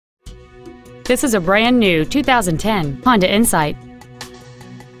This is a brand new 2010 Honda Insight.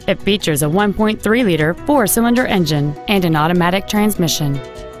 It features a 1.3-liter four-cylinder engine and an automatic transmission.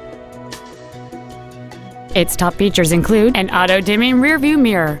 Its top features include an auto-dimming rearview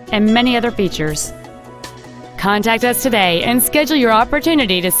mirror and many other features. Contact us today and schedule your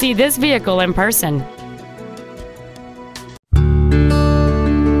opportunity to see this vehicle in person.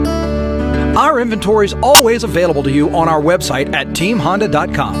 Our inventory is always available to you on our website at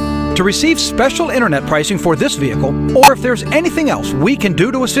teamhonda.com. To receive special internet pricing for this vehicle, or if there's anything else we can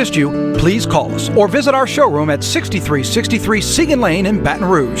do to assist you, please call us or visit our showroom at 6363 Siegen Lane in Baton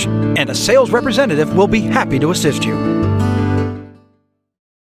Rouge, and a sales representative will be happy to assist you.